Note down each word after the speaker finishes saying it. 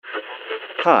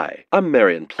Hi, I'm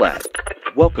Marion Platt.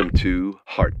 Welcome to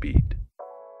Heartbeat.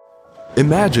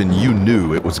 Imagine you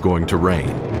knew it was going to rain.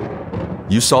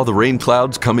 You saw the rain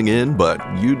clouds coming in, but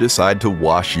you decide to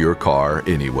wash your car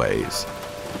anyways.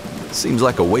 Seems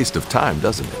like a waste of time,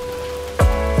 doesn't it?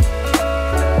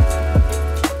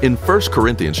 In 1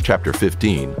 Corinthians chapter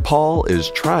 15, Paul is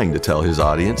trying to tell his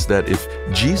audience that if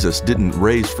Jesus didn't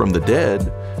raise from the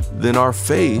dead, then our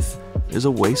faith is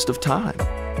a waste of time.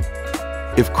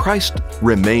 If Christ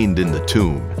remained in the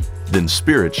tomb, then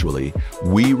spiritually,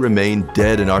 we remain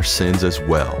dead in our sins as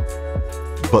well.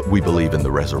 But we believe in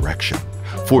the resurrection.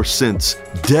 For since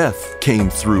death came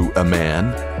through a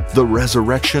man, the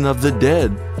resurrection of the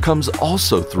dead comes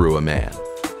also through a man.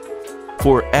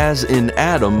 For as in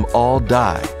Adam all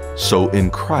die, so in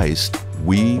Christ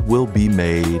we will be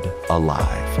made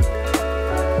alive.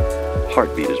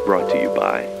 Heartbeat is brought to you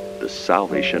by the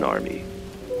Salvation Army.